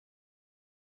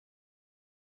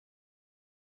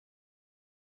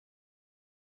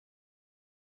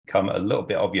become a little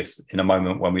bit obvious in a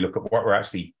moment when we look at what we're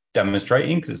actually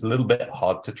demonstrating, because it's a little bit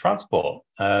hard to transport.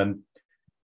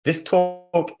 This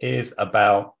talk is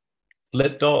about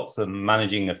flip dots and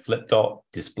managing a flip dot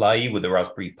display with a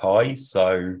Raspberry Pi.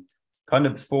 So kind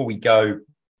of before we go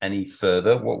any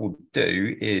further, what we'll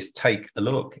do is take a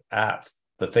look at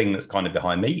the thing that's kind of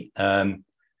behind me.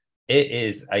 It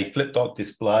is a flip dot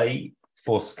display.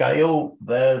 For scale,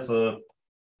 there's a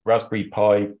Raspberry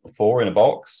Pi 4 in a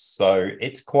box, so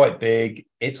it's quite big.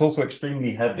 It's also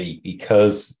extremely heavy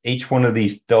because each one of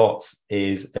these dots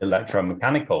is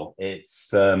electromechanical.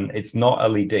 It's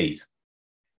not LEDs,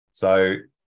 so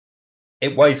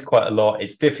it weighs quite a lot.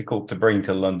 It's difficult to bring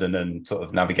to London and sort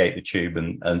of navigate the tube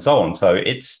and so on. So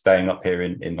it's staying up here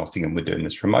in Nottingham. We're doing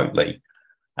this remotely.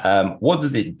 What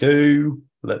does it do?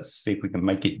 Let's see if we can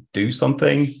make it do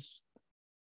something.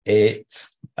 It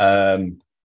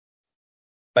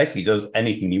basically does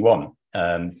anything you want.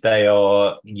 They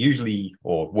are usually,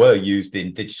 or were used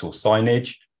in digital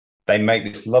signage. They make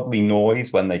this lovely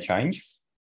noise when they change.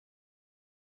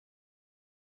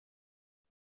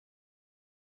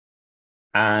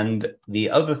 And the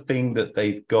other thing that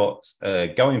they've got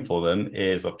going for them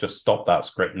is, I've just stopped that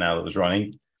script now that was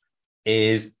running,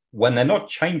 is when they're not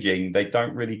changing, they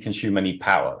don't really consume any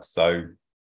power. So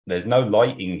there's no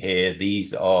lighting here.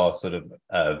 These are sort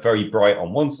of very bright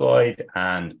on one side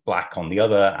and black on the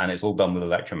other, and it's all done with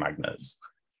electromagnets.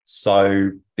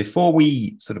 So before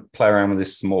we sort of play around with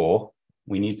this some more,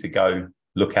 we need to go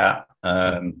look at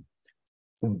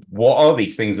what are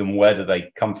these things and where do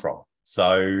they come from?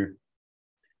 So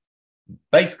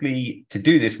basically, to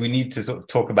do this, we need to sort of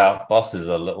talk about buses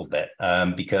a little bit,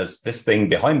 because this thing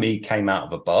behind me came out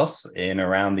of a bus in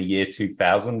around the year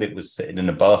 2000. It was fitted in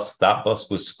a bus. That bus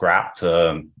was scrapped.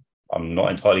 I'm not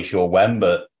entirely sure when,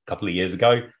 but a couple of years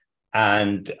ago.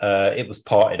 And it was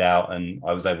parted out, and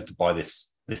I was able to buy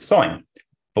this sign.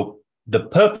 But the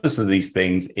purpose of these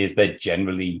things is they're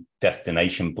generally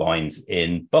destination blinds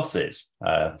in buses.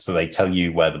 So they tell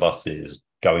you where the bus is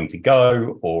going to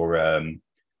go, or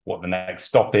what the next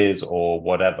stop is, or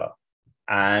whatever.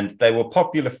 And they were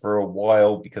popular for a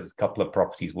while because a couple of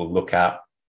properties we'll look at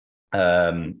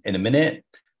in a minute.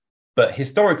 But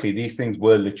historically, these things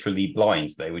were literally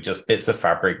blinds. They were just bits of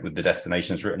fabric with the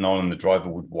destinations written on, and the driver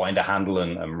would wind a handle,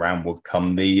 and round would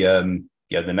come the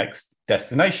next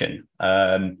destination.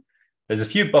 There's a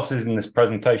few buses in this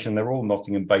presentation. They're all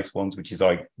Nottingham-based ones, which is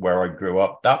where I grew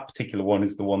up. That particular one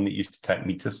is the one that used to take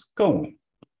me to school.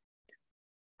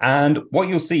 And what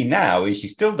you'll see now is you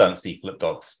still don't see flip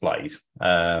dot displays.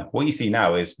 What you see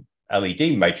now is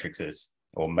LED matrices,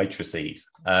 or matrices,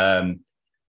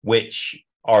 which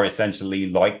are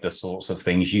essentially like the sorts of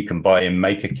things you can buy in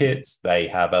maker kits. They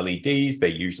have LEDs. They're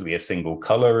usually a single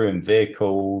color in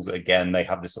vehicles. Again, they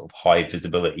have this sort of high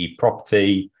visibility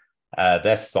property.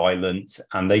 They're silent,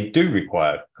 and they do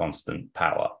require constant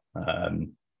power,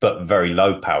 but very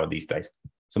low power these days.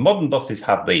 So modern buses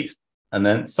have these. And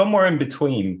then somewhere in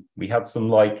between, we had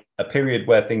a period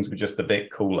where things were just a bit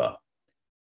cooler.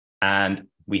 And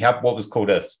we have what was called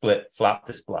a split flap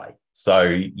display. So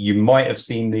you might have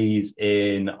seen these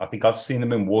I think I've seen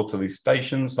them in Waterloo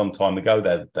Station some time ago.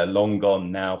 They're long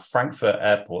gone now. Frankfurt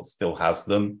Airport still has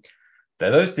them.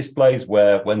 They're those displays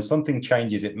where when something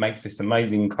changes, it makes this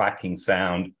amazing clacking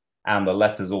sound, and the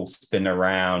letters all spin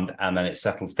around, and then it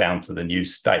settles down to the new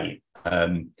state.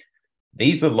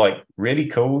 These are really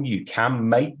cool. You can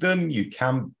make them, you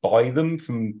can buy them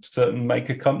from certain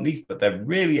maker companies, but they're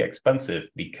really expensive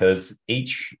because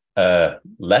each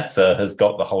letter has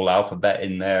got the whole alphabet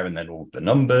in there, and then all the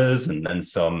numbers, and then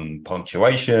some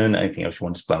punctuation, anything else you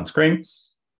want to display on screen.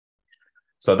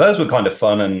 So those were kind of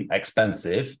fun and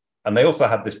expensive. And they also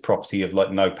had this property of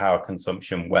no power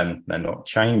consumption when they're not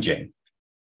changing.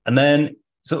 And then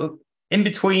sort of in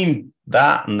between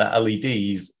that and the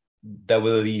LEDs, there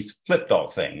were these flip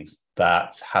dot things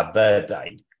that had their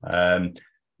day.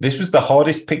 This was the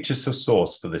hardest pictures to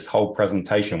source for this whole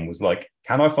presentation, was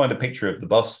can I find a picture of the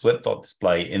bus flip dot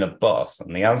display in a bus?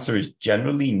 And the answer is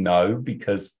generally no,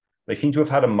 because they seem to have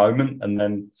had a moment and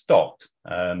then stopped.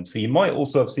 So you might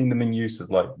also have seen them in use as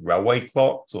railway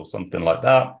clocks or something like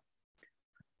that.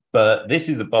 But this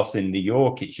is a bus in New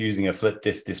York. It's using a flip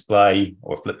disc display,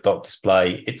 or a flip dot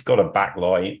display. It's got a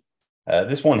backlight.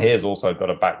 This one here has also got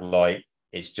a backlight.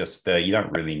 It's just you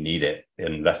don't really need it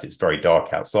unless it's very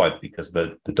dark outside, because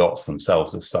the dots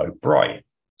themselves are so bright.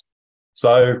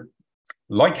 So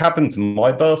like happened to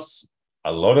my bus,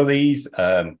 a lot of these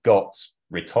got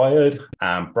retired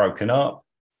and broken up.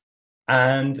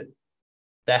 And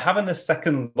they're having a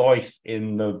second life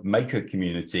in the maker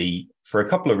community for a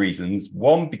couple of reasons.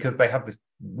 One, because they have this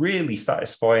really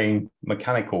satisfying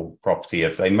mechanical property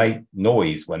if they make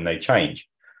noise when they change.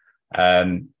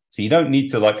 So you don't need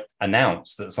to like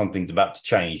announce that something's about to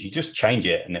change. You just change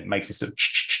it and it makes this sort of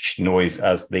noise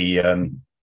as the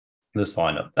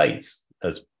sign updates,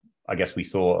 as I guess we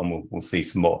saw, and we'll see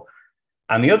some more.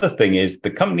 And the other thing is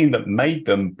the company that made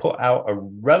them put out a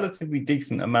relatively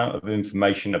decent amount of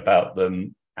information about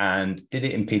them and did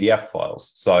it in PDF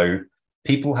files. So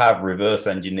people have reverse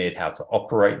engineered how to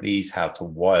operate these, how to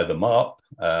wire them up.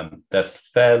 They're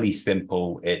fairly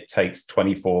simple. It takes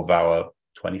 24 volt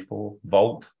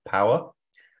power,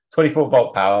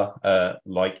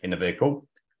 like in a vehicle.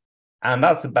 And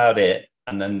that's about it.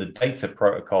 And then the data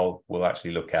protocol we'll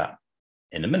actually look at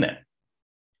in a minute.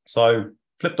 So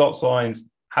flip dot signs,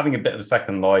 having a bit of a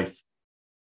second life.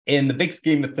 In the big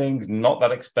scheme of things, not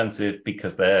that expensive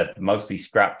because they're mostly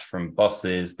scrapped from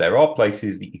buses. There are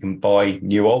places that you can buy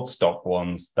new old stock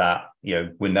ones that, you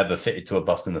know, were never fitted to a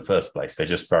bus in the first place. They're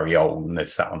just very old and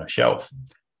they've sat on a shelf.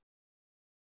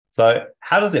 So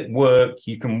how does it work?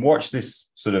 You can watch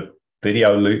this sort of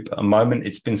video loop a moment.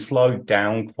 It's been slowed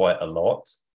down quite a lot.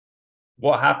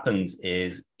 What happens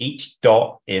is each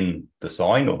dot in the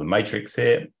sign or the matrix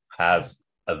here has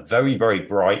a very, very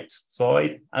bright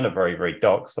side and a very, very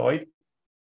dark side.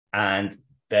 And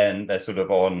then they're sort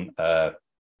of on a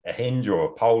hinge or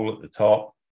a pole at the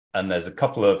top. And there's a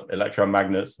couple of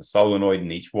electromagnets, a solenoid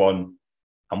in each one.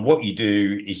 And what you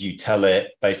do is you tell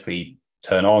it basically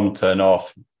turn on, turn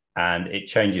off, and it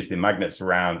changes the magnets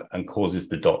around and causes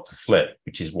the dot to flip,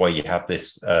 which is why you have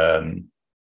this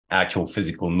actual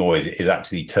physical noise. It is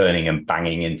actually turning and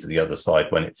banging into the other side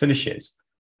when it finishes.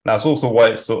 That's also why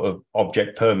it's sort of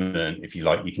object permanent, if you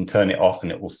like. You can turn it off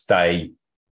and it will stay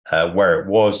where it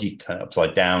was. You turn it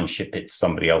upside down, ship it to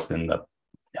somebody else in the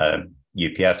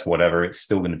UPS, whatever. It's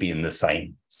still going to be in the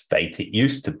same state it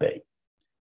used to be.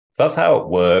 So that's how it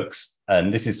works.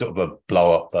 And this is sort of a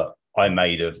blow up that I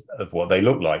made of what they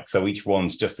look like. So each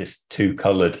one's just this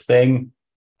two-colored thing,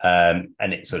 and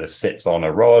it sort of sits on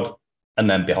a rod. And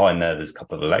then behind there's a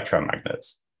couple of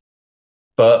electromagnets.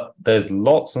 But there's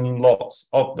lots and lots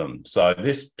of them. So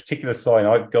this particular sign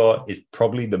I've got is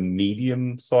probably the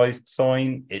medium-sized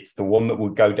sign. It's the one that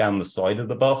would go down the side of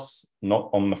the bus,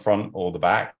 not on the front or the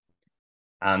back.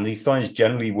 And these signs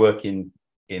generally work in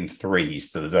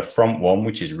threes. So there's a front one,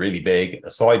 which is really big, a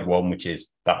side one, which is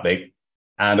that big,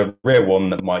 and a rear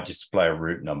one that might just display a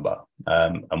route number.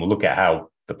 And we'll look at how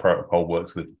the protocol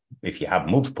works with if you have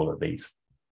multiple of these.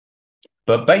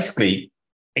 But basically,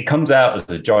 it comes out as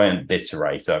a giant bit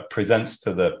array. So it presents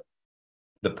to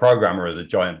the programmer as a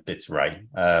giant bit array.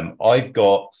 I've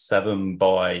got 7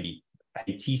 by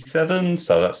 87.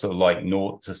 So that's sort of like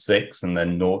 0 to 6 and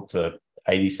then 0 to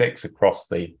 86 across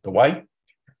the way.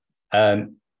 It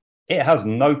has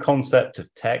no concept of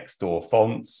text or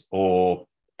fonts or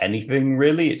anything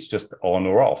really. It's just on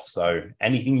or off. So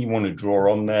anything you want to draw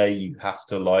on there, you have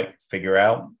to like figure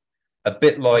out. A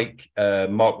bit like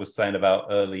Mark was saying about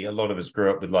early, a lot of us grew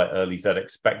up with like early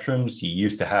ZX Spectrums. You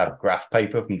used to have graph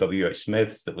paper from W.H.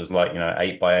 Smith's that was like,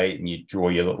 8 by 8, and you draw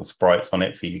your little sprites on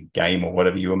it for your game or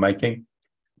whatever you were making.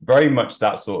 Very much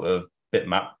that sort of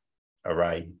bitmap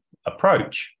array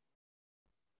approach.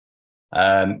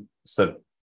 So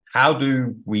how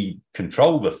do we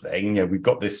control the thing? We've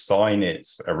got this sign.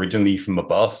 It's originally from a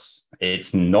bus.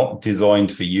 It's not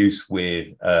designed for use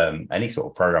with any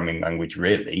sort of programming language,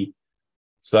 really.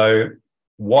 So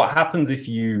what happens if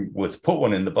you were to put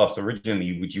one in the bus originally?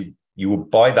 You would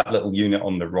buy that little unit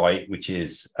on the right, which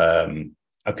is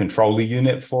a controller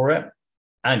unit for it.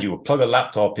 And you would plug a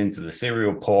laptop into the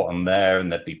serial port on there,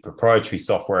 and there'd be proprietary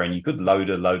software, and you could load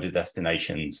a load of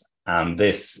destinations. And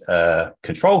this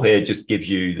control here just gives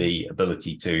you the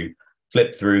ability to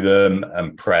flip through them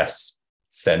and press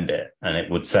send it. And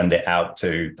it would send it out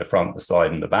to the front, the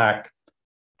side, and the back.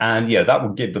 And yeah, that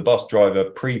would give the bus driver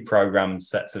pre-programmed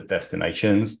sets of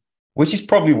destinations, which is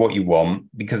probably what you want.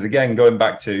 Because again, going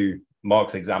back to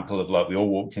Mark's example of like we all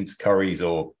walked into Curry's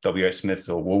or W.H. Smith's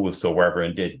or Woolworths or wherever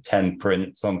and did 10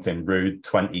 print something rude,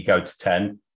 20 go to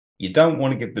 10. You don't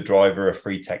want to give the driver a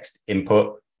free text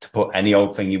input to put any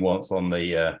old thing he wants on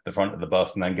the front of the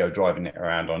bus and then go driving it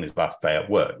around on his last day at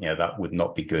work. That would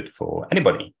not be good for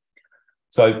anybody.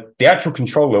 So the actual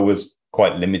controller was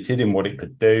quite limited in what it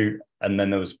could do. And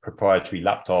then there was proprietary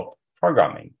laptop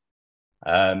programming.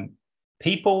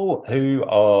 People who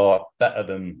are better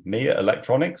than me at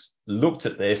electronics looked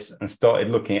at this and started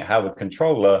looking at how the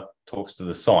controller talks to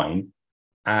the sign.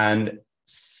 And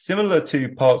similar to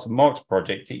parts of Mark's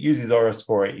project, it uses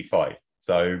RS-485.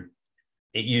 So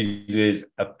it uses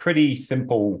a pretty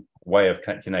simple way of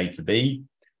connecting A to B.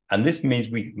 And this means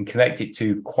we can connect it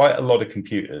to quite a lot of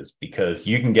computers, because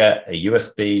you can get a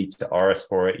USB to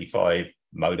RS485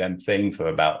 modem thing for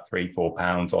about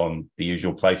 £3-4 on the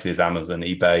usual places, Amazon,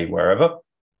 eBay, wherever.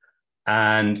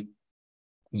 And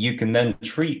you can then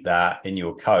treat that in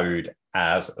your code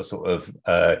as a sort of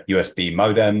USB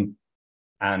modem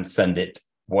and send it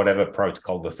whatever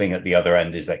protocol the thing at the other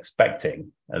end is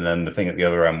expecting. And then the thing at the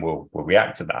other end will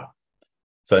react to that.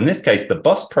 So in this case, the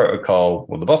bus protocol,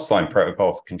 or the bus sign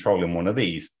protocol for controlling one of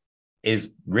these,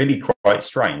 is really quite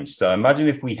strange. So imagine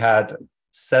if we had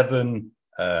 7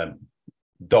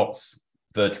 dots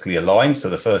vertically aligned, so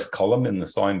the first column in the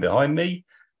sign behind me,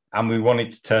 and we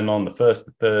wanted to turn on the first,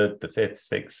 the third, the fifth,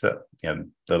 sixth,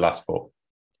 the last 4.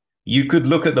 You could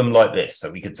look at them like this.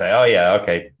 So we could say, oh yeah,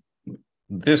 okay,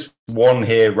 this one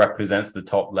here represents the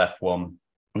top left one.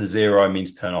 The 0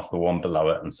 means turn off the one below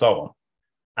it, and so on.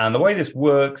 And the way this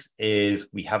works is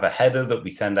we have a header that we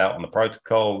send out on the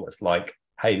protocol. It's like,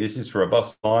 hey, this is for a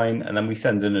bus line. And then we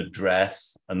send an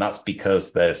address. And that's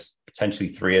because there's potentially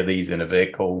 3 of these in a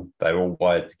vehicle. They're all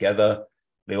wired together.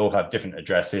 They all have different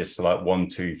addresses. So like 1,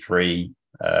 2, 3,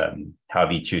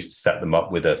 however you choose to set them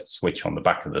up with a switch on the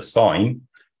back of the sign.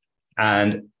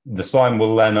 And the sign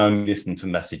will then only listen for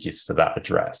messages for that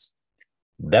address.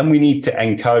 Then we need to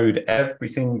encode every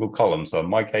single column. So in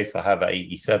my case, I have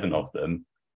 87 of them.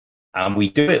 And we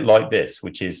do it like this,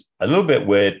 which is a little bit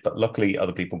weird, but luckily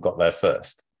other people got there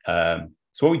first. So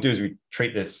what we do is we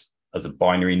treat this as a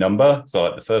binary number. So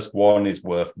like the first 1 is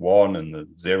worth 1, and the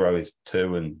 0 is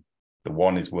 2, and the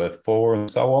 1 is worth 4, and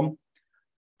so on.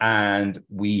 And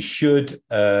we should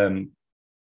then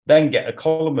get a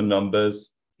column of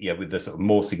numbers, with the sort of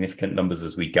more significant numbers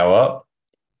as we go up,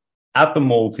 add them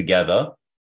all together,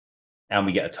 and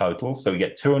we get a total. So we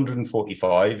get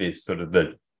 245 is sort of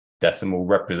the decimal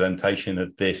representation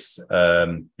of this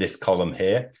this column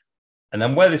here. And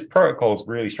then where this protocol is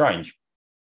really strange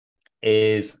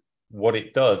is what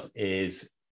it does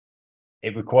is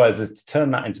it requires us to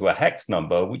turn that into a hex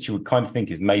number, which you would kind of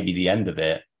think is maybe the end of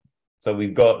it. So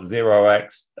we've got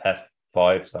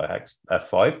 0xF5, so hex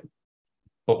F5.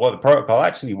 But what the protocol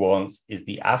actually wants is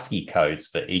the ASCII codes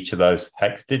for each of those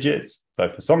hex digits. So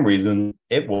for some reason,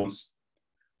 it wants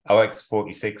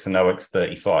OX46 and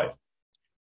OX35.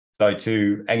 So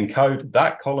to encode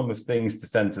that column of things to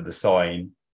send to the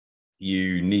sign,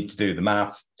 you need to do the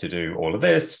math to do all of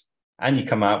this, and you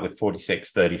come out with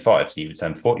 4635. So you would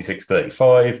send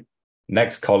 4635,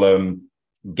 next column,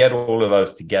 get all of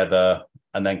those together,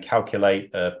 and then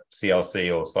calculate a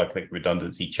CRC or cyclic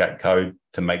redundancy check code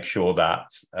to make sure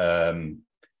that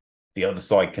the other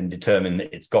side can determine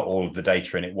that it's got all of the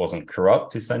data and it wasn't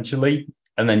corrupt, essentially.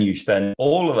 And then you send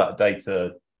all of that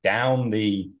data down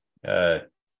the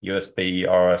USB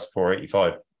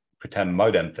RS485 pretend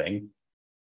modem thing,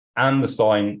 and the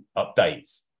sign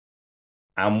updates.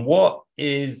 And what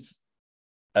is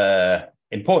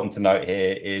important to note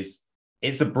here is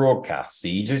it's a broadcast. So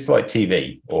you just like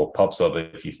TV or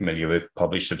PubSub, if you're familiar with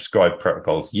publish subscribe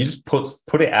protocols, you just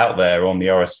put it out there on the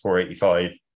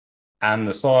RS485, and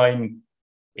the sign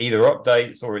either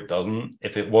updates or it doesn't.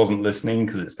 If it wasn't listening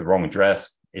because it's the wrong address,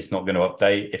 it's not going to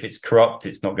update. If it's corrupt,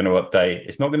 it's not going to update.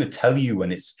 It's not going to tell you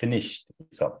when it's finished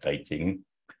it's updating.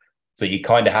 So you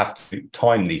kind of have to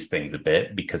time these things a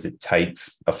bit, because it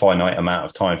takes a finite amount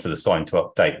of time for the sign to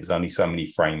update. There's only so many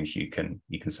frames you can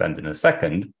send in a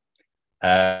second.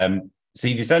 So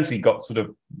you've essentially got sort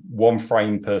of 1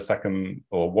 frame per second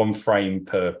or 1 frame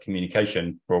per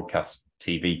communication broadcast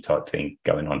TV type thing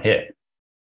going on here.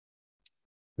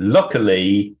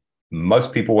 Luckily,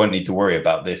 most people won't need to worry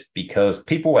about this, because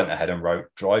people went ahead and wrote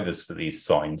drivers for these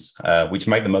signs, which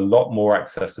make them a lot more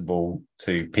accessible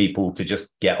to people to just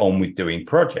get on with doing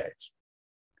projects.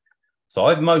 So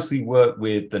I've mostly worked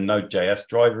with the Node.js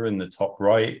driver in the top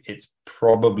right. It's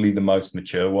probably the most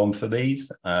mature one for these.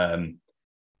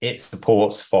 It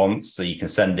supports fonts, so you can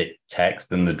send it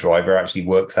text, and the driver actually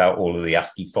works out all of the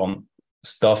ASCII font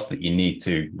stuff that you need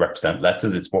to represent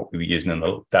letters. It's what we were using in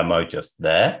the demo just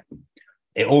there.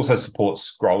 It also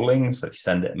supports scrolling. So if you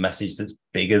send it a message that's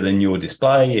bigger than your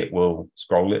display, it will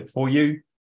scroll it for you.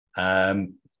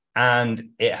 And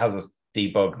it has a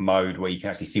debug mode where you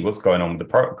can actually see what's going on with the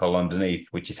protocol underneath,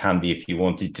 which is handy if you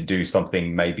wanted to do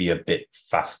something maybe a bit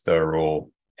faster or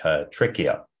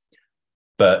trickier.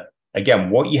 But again,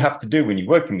 what you have to do when you're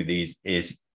working with these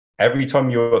is every time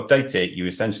you update it, you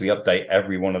essentially update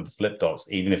every one of the flip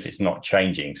dots, even if it's not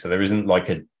changing. So there isn't like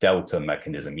a delta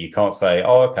mechanism. You can't say,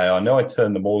 oh, okay, I know I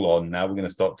turned them all on. Now we're going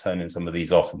to start turning some of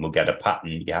these off and we'll get a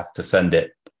pattern. You have to send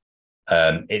it.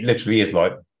 It literally is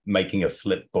like making a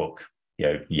flip book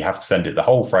you have to send it the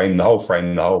whole frame, the whole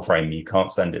frame, the whole frame. You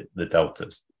can't send it the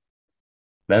deltas.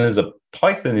 Then there's a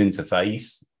Python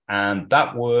interface, and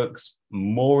that works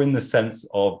more in the sense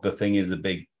of the thing is a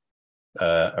big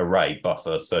array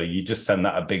buffer. So you just send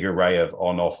that a big array of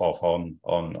on, off, on,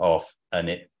 off, and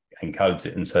it encodes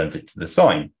it and sends it to the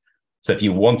sign. So if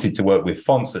you wanted to work with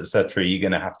fonts, etc., you're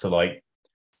going to have to like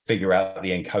figure out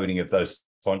the encoding of those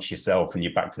fonts yourself, and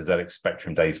you're back to ZX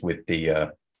Spectrum days with the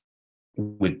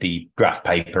graph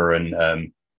paper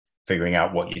and figuring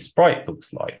out what your sprite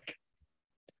looks like.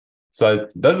 So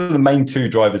those are the main two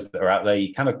drivers that are out there.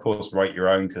 You can, of course, write your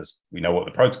own because we know what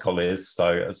the protocol is.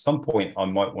 So at some point, I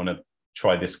might want to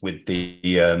try this with the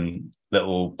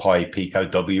little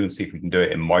PyPicoW and see if we can do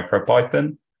it in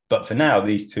MicroPython. But for now,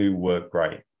 these two work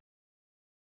great.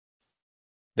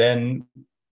 Then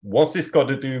what's this got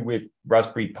to do with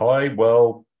Raspberry Pi?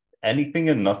 Well, anything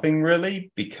and nothing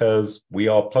really, because we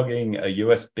are plugging a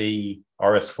USB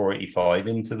RS485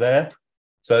 into there.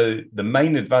 So the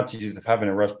main advantages of having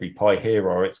a Raspberry Pi here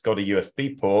are it's got a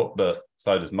USB port, but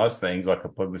so does most things. I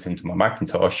could plug this into my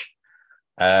Macintosh.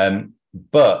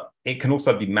 But it can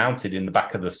also be mounted in the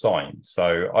back of the sign.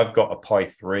 So I've got a Pi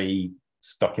 3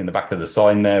 stuck in the back of the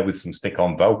sign there with some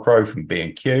stick-on Velcro from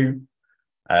B&Q.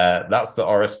 That's the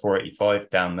RS485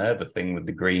 down there, the thing with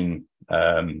the green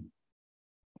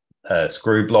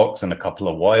screw blocks and a couple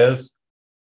of wires.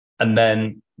 And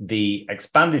then the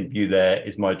expanded view there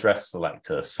is my address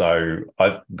selector. So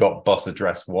I've got bus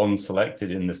address 1 selected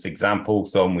in this example.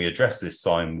 So when we address this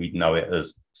sign, we'd know it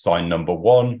as sign number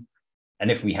 1.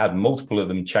 And if we had multiple of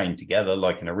them chained together,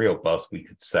 like in a real bus, we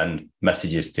could send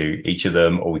messages to each of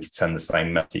them, or we could send the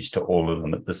same message to all of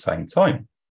them at the same time.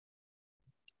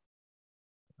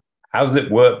 How does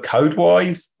it work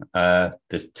code-wise?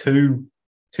 There's two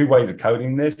ways of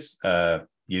coding this.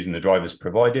 Using the drivers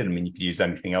provided. I mean, you could use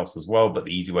anything else as well, but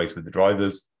the easy ways with the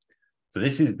drivers. So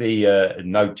this is the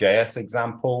Node.js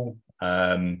example.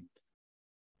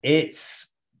 It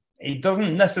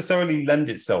doesn't necessarily lend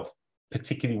itself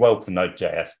particularly well to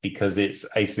Node.js because it's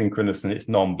asynchronous and it's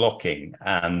non-blocking.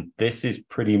 And this is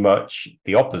pretty much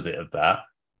the opposite of that.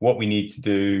 What we need to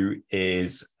do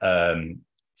is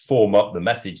form up the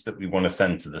message that we want to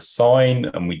send to the sign.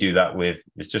 And we do that with,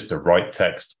 it's just a write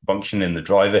text function in the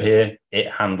driver here.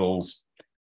 It handles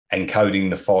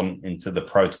encoding the font into the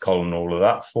protocol and all of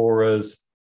that for us.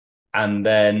 And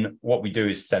then what we do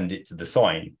is send it to the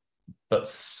sign. But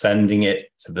sending it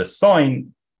to the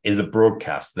sign is a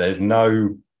broadcast. There's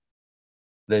no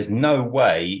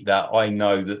way that I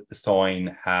know that the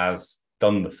sign has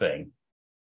done the thing.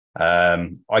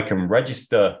 I can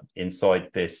register inside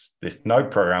this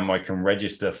Node program. I can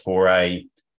register for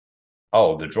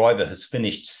the driver has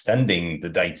finished sending the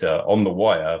data on the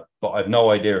wire, but I've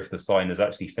no idea if the sign has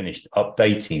actually finished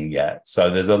updating yet. So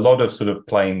there's a lot of sort of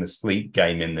playing the sleep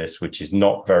game in this, which is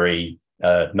not very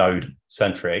Node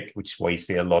centric, which is why you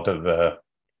see a lot of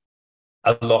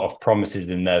promises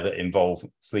in there that involve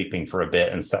sleeping for a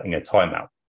bit and setting a timeout.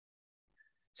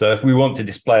 So if we want to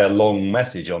display a long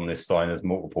message on this sign as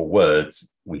multiple words,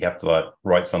 we have to like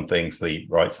write something, sleep,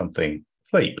 write something,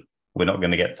 sleep. We're not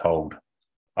going to get told,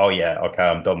 oh yeah, okay,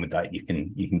 I'm done with that. You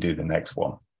can do the next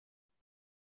one.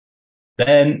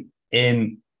 Then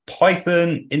in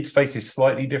Python, interface is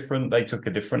slightly different. They took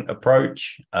a different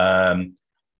approach.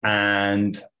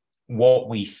 And what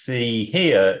we see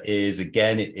here is,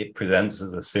 again, it presents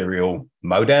as a serial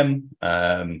modem.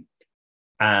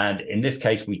 And in this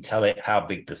case, we tell it how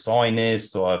big the sign is.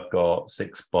 So I've got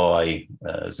 6 by,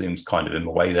 zoom's kind of in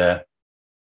the way there.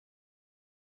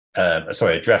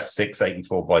 Address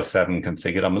 684 by 7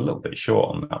 configured. I'm a little bit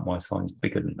short on that. My sign's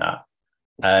bigger than that.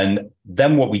 And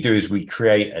then what we do is we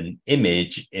create an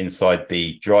image inside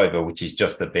the driver, which is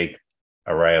just a big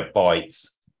array of bytes.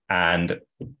 And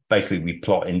basically we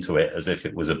plot into it as if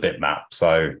it was a bitmap.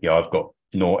 So I've got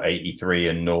 083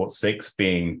 and 06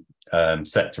 being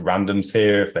set to randoms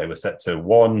here. If they were set to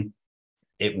 1,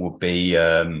 it would be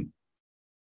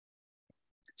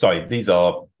these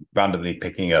are randomly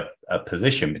picking a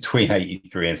position between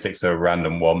 83 and 6, so a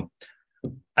random one.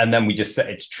 And then we just set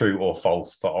it to true or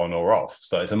false for on or off.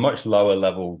 So it's a much lower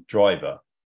level driver.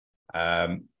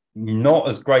 Not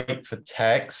as great for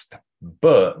text,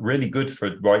 but really good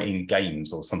for writing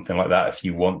games or something like that if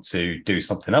you want to do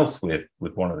something else with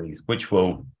one of these, which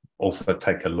we'll also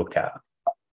take a look at.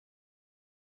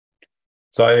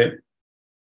 So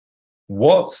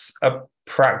what's a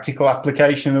practical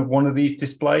application of one of these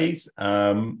displays?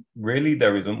 Really,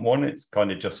 there isn't one. It's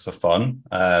kind of just for fun.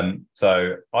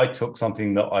 So I took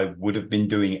something that I would have been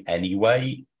doing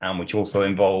anyway, and which also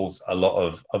involves a lot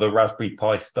of other Raspberry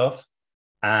Pi stuff.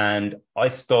 And I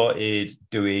started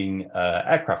doing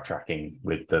aircraft tracking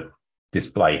with the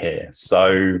display here.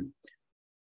 So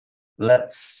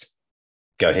let's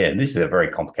go here. This is a very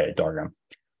complicated diagram.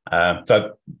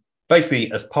 So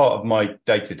basically, as part of my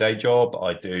day-to-day job,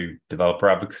 I do developer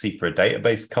advocacy for a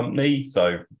database company.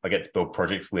 So I get to build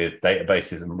projects with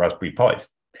databases and Raspberry Pis.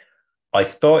 I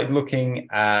started looking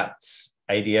at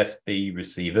ADS-B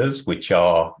receivers, which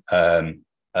are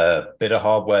a bit of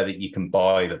hardware that you can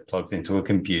buy that plugs into a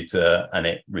computer and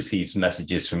it receives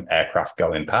messages from aircraft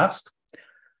going past,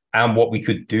 and what we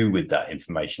could do with that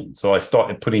information. So I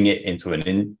started putting it into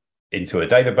a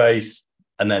database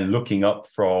and then looking up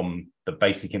from the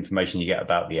basic information you get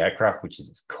about the aircraft, which is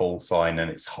its call sign and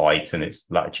its height and its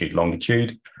latitude,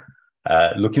 longitude.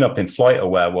 Looking up in flight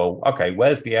aware, well, okay,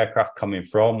 where's the aircraft coming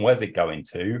from? Where's it going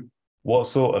to? What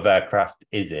sort of aircraft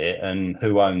is it and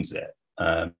who owns it?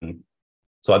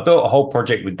 So I built a whole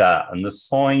project with that. And the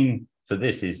sign for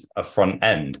this is a front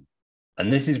end.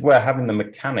 And this is where having the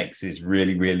mechanics is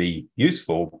really, really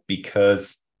useful,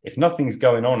 because if nothing's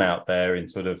going on out there in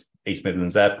sort of East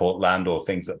Midlands Airport land or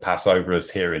things that pass over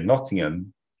us here in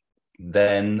Nottingham,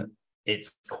 then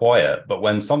it's quiet. But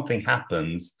when something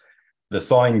happens, the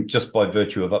sign, just by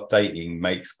virtue of updating,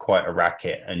 makes quite a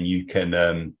racket, and you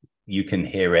can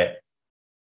hear it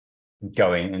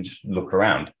going and just look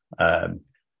around.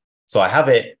 So I have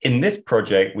it in this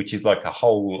project, which is like a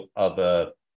whole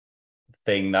other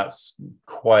thing that's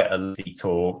quite a lengthy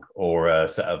talk, or a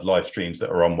set of live streams that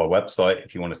are on my website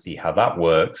if you want to see how that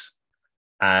works.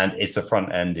 And it's a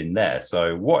front end in there.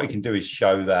 So what I can do is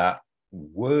show that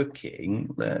working.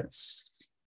 Let's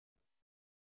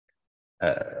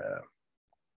the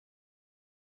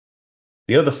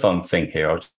other fun thing here,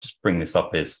 I'll just bring this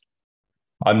up, is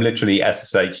I'm literally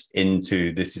SSH'd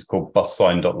into, this is called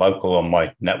bussign.local on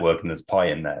my network, and there's Pi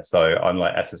in there. So I'm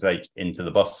like SSH into the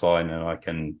bus sign and I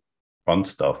can run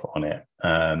stuff on it.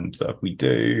 So if we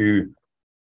do,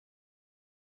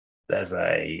 there's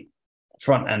a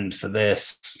front end for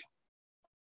this.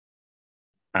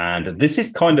 And this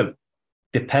is kind of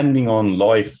depending on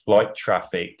live flight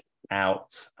traffic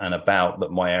out and about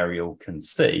that my aerial can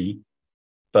see.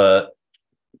 But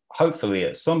hopefully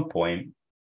at some point,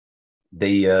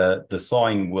 the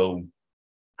sign will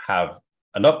have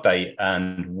an update,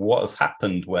 and what has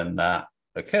happened when that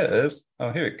occurs.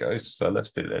 Oh, here it goes. So let's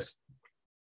do this.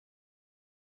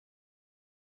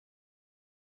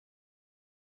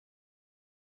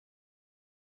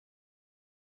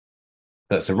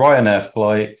 That's a Ryanair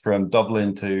flight from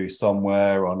Dublin to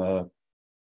somewhere on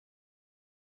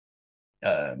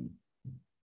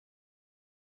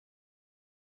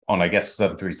I guess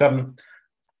 737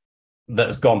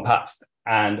 that's gone past.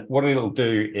 And what it'll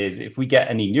do is, if we get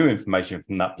any new information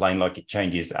from that plane, like it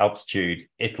changes altitude,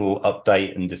 it'll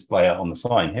update and display it on the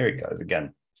sign. Here it goes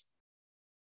again.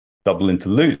 Dublin to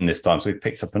Luton this time. So we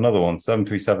picked up another one,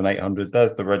 737-800.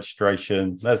 There's the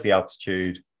registration, there's the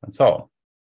altitude, and so on.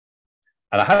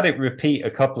 And I had it repeat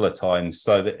a couple of times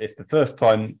so that if the first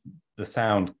time the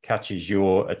sound catches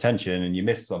your attention and you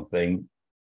miss something,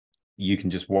 you can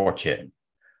just watch it.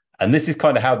 And this is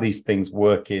kind of how these things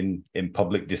work in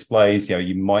public displays. You know,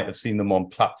 you might have seen them on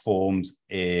platforms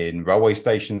in railway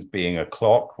stations, being a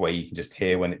clock where you can just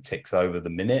hear when it ticks over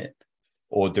the minute,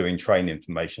 or doing train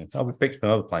information. Oh, we picked up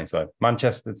another plane. So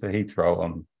Manchester to Heathrow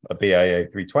on a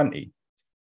BAA 320.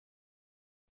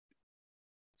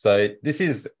 So this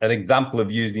is an example of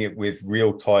using it with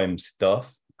real-time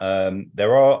stuff.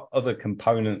 There are other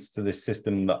components to this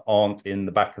system that aren't in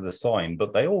the back of the sign,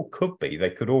 but they all could be. They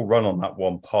could all run on that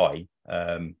one Pi.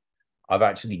 I've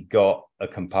actually got a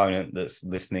component that's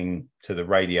listening to the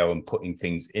radio and putting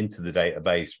things into the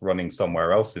database, running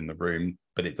somewhere else in the room,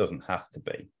 but it doesn't have to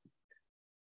be.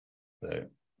 So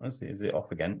let's see, is it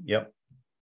off again? Yep.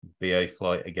 BA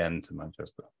flight again to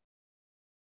Manchester.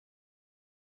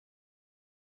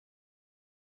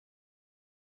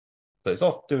 So it's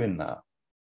off doing that.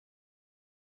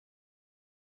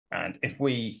 And if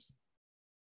we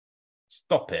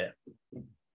stop it,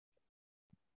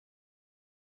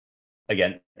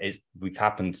 again, we've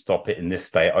happened to stop it in this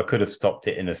state. I could have stopped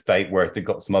it in a state where it had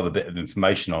got some other bit of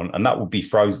information on, and that would be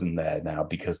frozen there now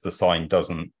because the sign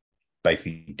doesn't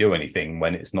basically do anything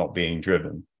when it's not being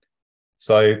driven.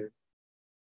 So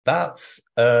that's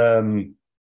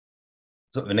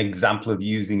sort of an example of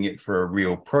using it for a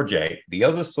real project. The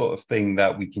other sort of thing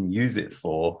that we can use it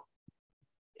for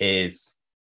is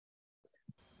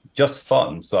just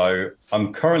fun. So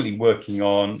I'm currently working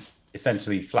on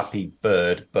essentially Flappy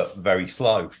Bird, but very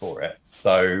slow for it.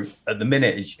 So at the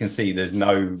minute, as you can see, there's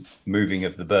no moving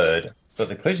of the bird, but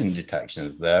the collision detection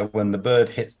is there. When the bird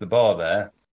hits the bar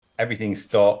there, everything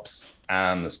stops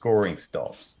and the scoring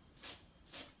stops.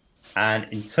 And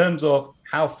in terms of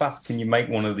how fast can you make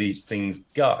one of these things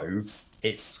go,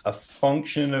 it's a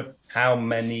function of how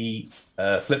many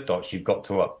flip dots you've got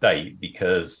to update,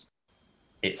 because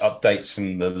it updates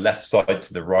from the left side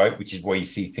to the right, which is where you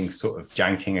see things sort of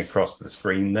janking across the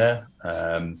screen there,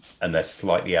 and they're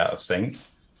slightly out of sync.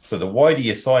 So the wider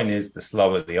your sign is, the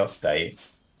slower the update.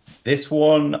 This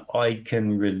one, I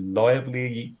can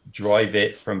reliably drive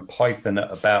it from Python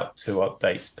at about 2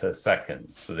 updates per second.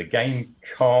 So the game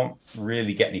can't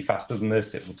really get any faster than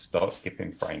this. It would start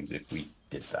skipping frames if we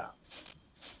did that.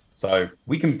 So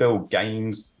we can build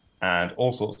games and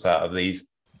all sorts out of these.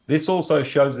 This also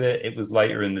shows it was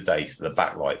later in the day, so the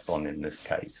backlight's on in this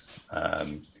case.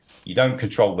 You don't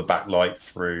control the backlight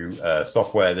through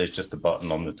software. There's just a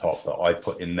button on the top that I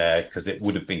put in there because it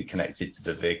would have been connected to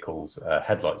the vehicle's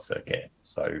headlight circuit.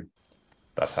 So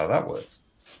that's how that works.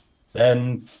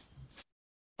 Then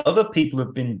other people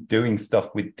have been doing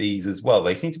stuff with these as well.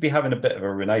 They seem to be having a bit of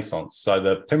a renaissance. So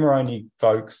the Pimoroni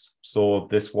folks saw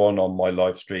this one on my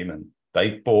live stream and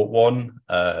they've bought one.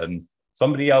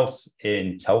 Somebody else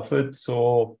in Telford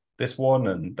saw this one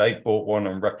and they bought one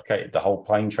and replicated the whole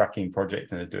plane tracking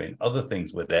project and are doing other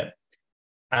things with it.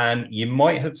 And you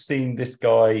might have seen this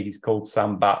guy. He's called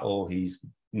Sam Battle. He's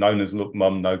known as Look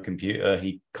Mum No Computer.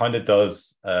 He kind of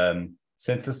does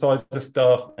synthesizer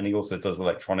stuff, and he also does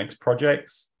electronics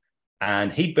projects.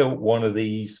 And he built one of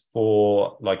these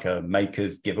for like a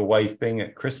maker's giveaway thing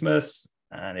at Christmas.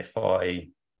 And if I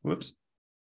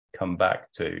come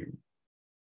back to,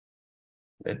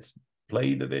 let's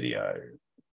play the video.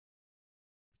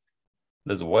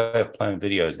 There's a way of playing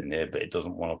videos in here, but it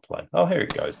doesn't want to play. Oh, here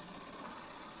it goes.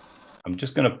 I'm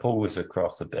just going to pull this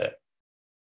across a bit.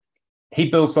 He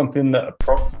built something that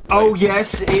approximately... Oh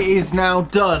yes, it is now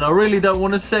done. I really don't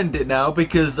want to send it now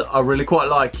because I really quite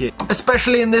like it.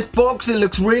 Especially in this box, it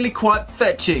looks really quite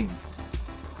fetching.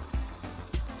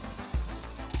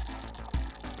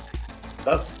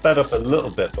 That's sped up a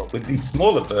little bit, but with these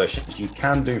smaller versions, you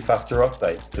can do faster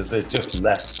updates because there's just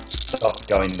less stuff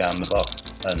going down the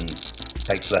bus and it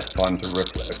takes less time to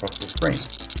ripple it across the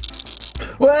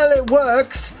screen. Well, it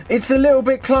works. It's a little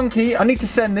bit clunky. I need to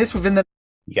send this within the...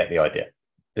 You get the idea.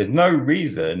 There's no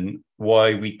reason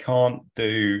why we can't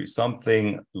do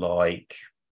something like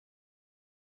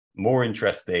more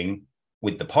interesting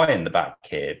with the Pi in the back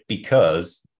here,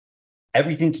 because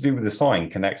everything to do with the sign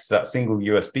connects to that single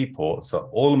USB port. So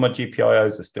all of my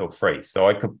GPIOs are still free. So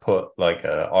I could put like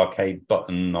an arcade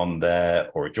button on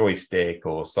there or a joystick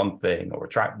or something or a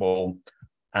trackball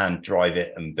and drive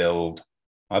it and build,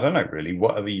 I don't know, really,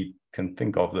 whatever you can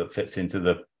think of that fits into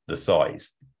the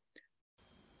size.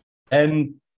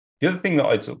 And the other thing that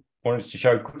I wanted to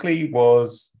show quickly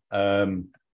was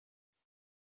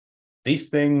these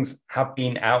things have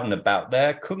been out and about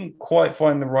there. Couldn't quite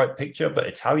find the right picture, but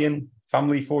Italian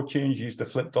family fortunes used a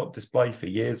flip dot display for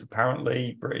years,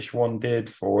 apparently. British one did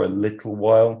for a little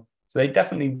while. So they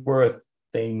definitely were a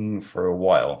thing for a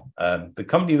while. The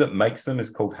company that makes them is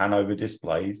called Hanover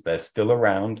Displays. They're still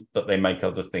around, but they make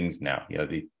other things now. You know,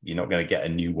 you're not going to get a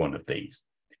new one of these.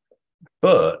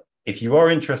 But if you are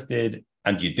interested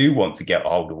and you do want to get a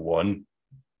hold of one,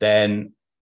 then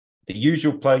the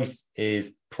usual place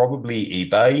is probably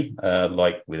eBay.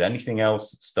 Like with anything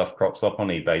else, stuff crops up on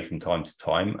eBay from time to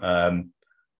time.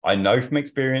 I know from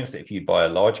experience that if you buy a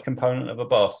large component of a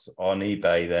bus on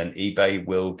eBay, then eBay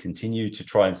will continue to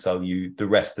try and sell you the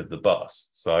rest of the bus.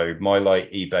 So my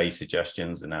like eBay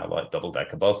suggestions are now like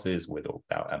double-decker buses with or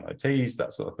without MOTs,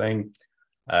 that sort of thing.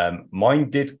 Mine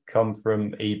did come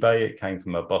from eBay. It came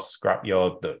from a bus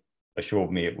scrapyard that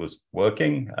assured me it was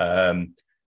working.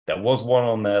 There was one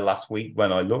on there last week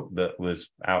when I looked that was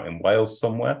out in Wales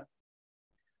somewhere.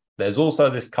 There's also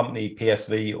this company,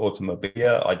 PSV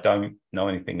Automobile. I don't know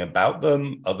anything about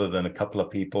them other than a couple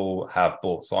of people have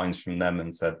bought signs from them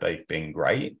and said they've been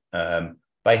great.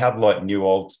 They have like new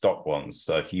old stock ones.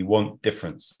 So if you want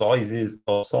different sizes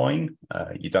of sign,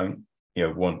 you don't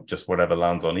want just whatever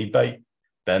lands on eBay,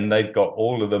 then they've got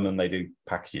all of them and they do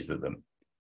packages of them.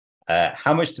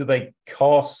 How much do they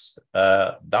cost?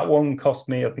 That one cost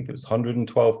me, I think it was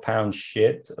 £112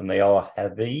 shipped, and they are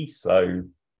heavy. So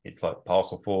it's like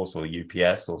Parcel Force or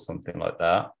UPS or something like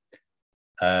that.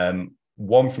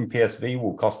 One from PSV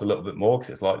will cost a little bit more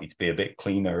because it's likely to be a bit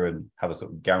cleaner and have a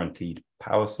sort of guaranteed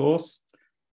power source.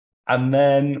 And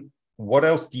then what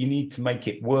else do you need to make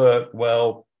it work?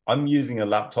 Well, I'm using a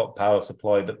laptop power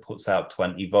supply that puts out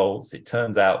 20 volts. It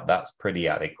turns out that's pretty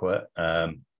adequate.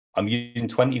 I'm using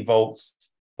 20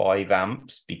 volts, 5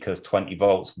 amps, because 20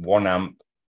 volts, 1 amp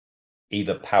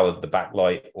either powered the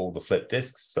backlight or the flip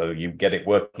disks. So you get it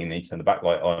working, then you turn the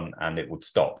backlight on and it would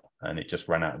stop and it just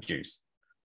ran out of juice.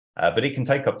 But it can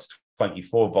take up to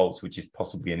 24 volts, which is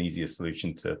possibly an easier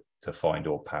solution to find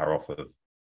or power off of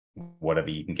whatever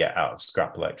you can get out of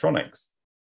scrap electronics.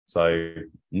 So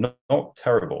not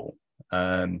terrible.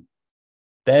 Then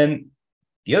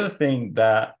the other thing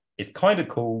that is kind of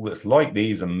cool that's like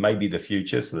these and maybe the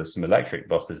future, so there's some electric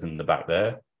buses in the back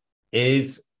there,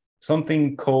 is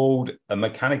something called a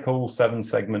mechanical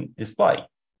 7-segment display.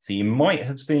 So you might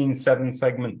have seen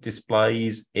 7-segment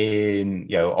displays in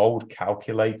old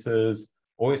calculators,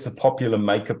 or it's a popular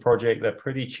maker project. They're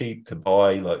pretty cheap to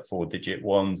buy, like 4-digit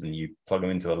ones, and you plug them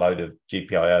into a load of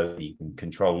GPIO, you can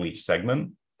control each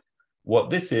segment. What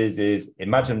this is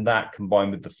imagine that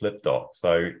combined with the flip dot.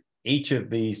 So each of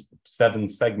these 7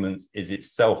 segments is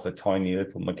itself a tiny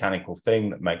little mechanical thing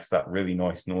that makes that really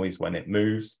nice noise when it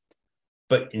moves.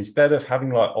 But instead of having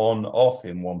like on off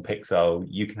in 1 pixel,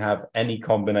 you can have any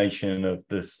combination of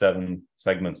the 7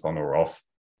 segments on or off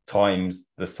times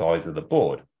the size of the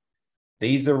board.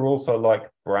 These are also like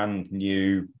brand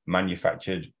new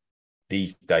manufactured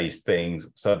these days things.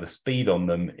 So the speed on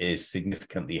them is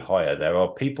significantly higher. There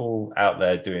are people out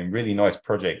there doing really nice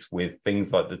projects with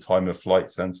things like the time of flight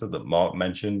sensor that Mark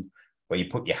mentioned, where you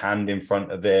put your hand in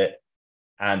front of it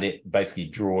and it basically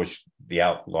draws the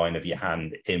outline of your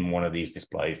hand in one of these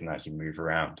displays. And as you move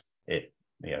around, it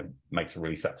makes a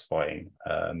really satisfying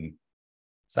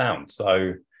sound.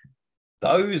 So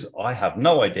those, I have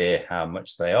no idea how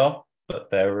much they are, but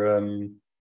they're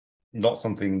not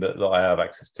something that I have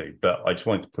access to, but I just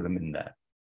wanted to put them in there.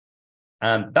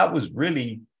 And that was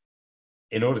really,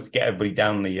 in order to get everybody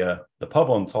down the pub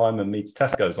on time and me to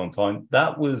Tesco's on time,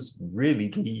 that was really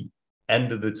the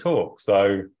end of the talk.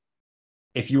 So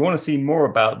if you want to see more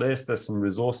about this, there's some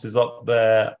resources up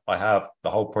there. I have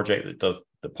the whole project that does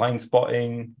the plane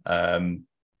spotting. And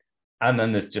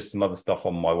then there's just some other stuff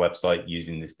on my website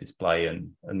using this display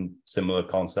and similar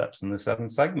concepts in the 7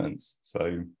 segments.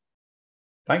 So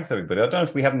thanks, everybody. I don't know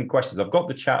if we have any questions. I've got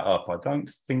the chat up. I don't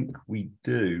think we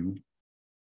do.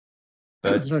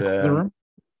 But the room?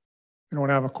 Anyone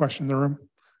have a question in the room?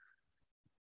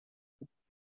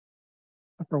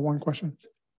 For one question.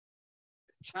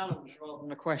 It's a challenge rather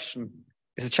than a question.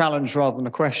 It's a challenge rather than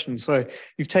a question. So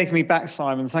you've taken me back,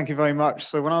 Simon. Thank you very much.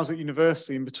 So when I was at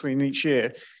university in between each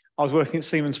year, I was working at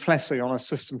Siemens Plessey on a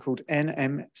system called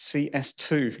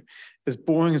NMCS2. As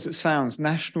boring as it sounds,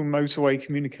 National Motorway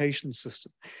Communications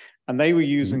System. And they were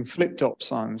using flip dot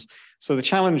signs. So the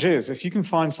challenge is, if you can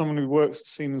find someone who works at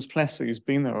Siemens Plessey who's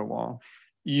been there a while,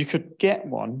 you could get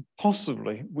one,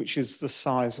 possibly, which is the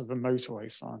size of a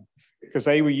motorway sign. Because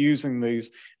they were using these,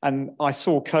 and I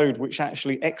saw code which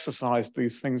actually exercised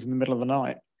these things in the middle of the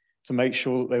night to make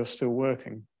sure that they were still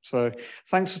working. So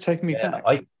thanks for taking me back.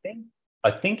 I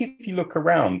think if you look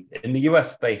around in the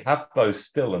US, they have those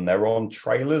still, and they're on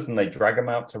trailers and they drag them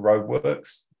out to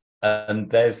roadworks. And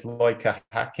there's like a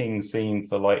hacking scene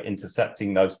for like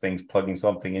intercepting those things, plugging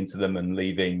something into them and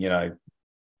leaving,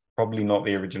 probably not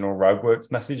the original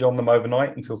roadworks message on them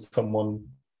overnight until someone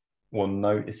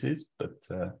notices. But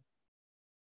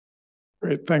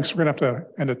great, thanks. We're gonna have to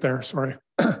end it there. Sorry.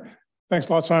 Thanks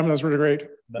a lot, Simon. That was really great.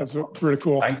 That's really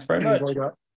cool. Thanks very much.